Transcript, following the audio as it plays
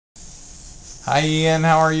Hi Ian,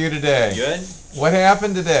 how are you today? Good. What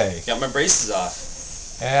happened today? Got my braces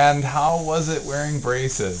off. And how was it wearing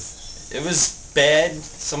braces? It was bad,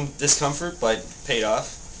 some discomfort, but paid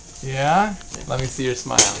off. Yeah? Yeah. Let me see your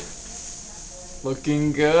smile.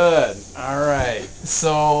 Looking good. All right.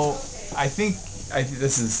 So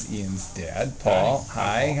this is Ian's dad, Paul. Hi,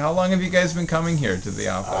 Hi. Paul. How long have you guys been coming here to the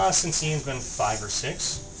office? Since Ian's been 5 or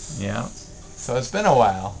 6. Yeah. So it's been a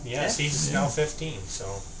while. Yes, he's now 15. So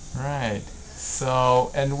Right.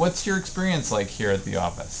 So, and what's your experience like here at the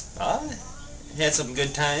office? Had some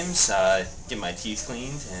good times. Get my teeth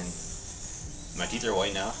cleaned, and my teeth are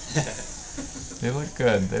white now. They look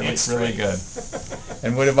good. They look It's really great. good.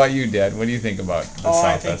 And what about you, Dad? What do you think about this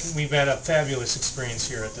I office? think we've had a fabulous experience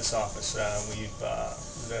here at this office.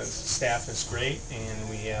 The staff is great, and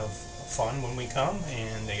we have fun when we come.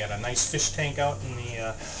 And they got a nice fish tank out in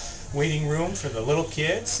the waiting room for the little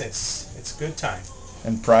kids. It's a good time.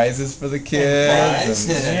 And prizes for the prize.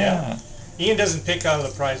 kids. Yeah. Ian doesn't pick out of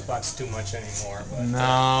the prize box too much anymore. But,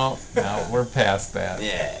 No, we're past that.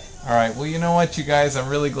 Yeah. All right. Well, you know what, you guys, I'm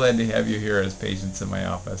really glad to have you here as patients in my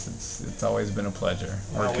office. It's always been a pleasure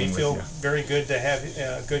working we with feel you. very good to have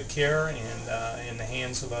good care and in the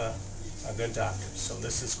hands of a good doctor. So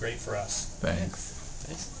this is great for us. Thanks.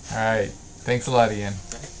 Thanks. All right. Thanks a lot, Ian.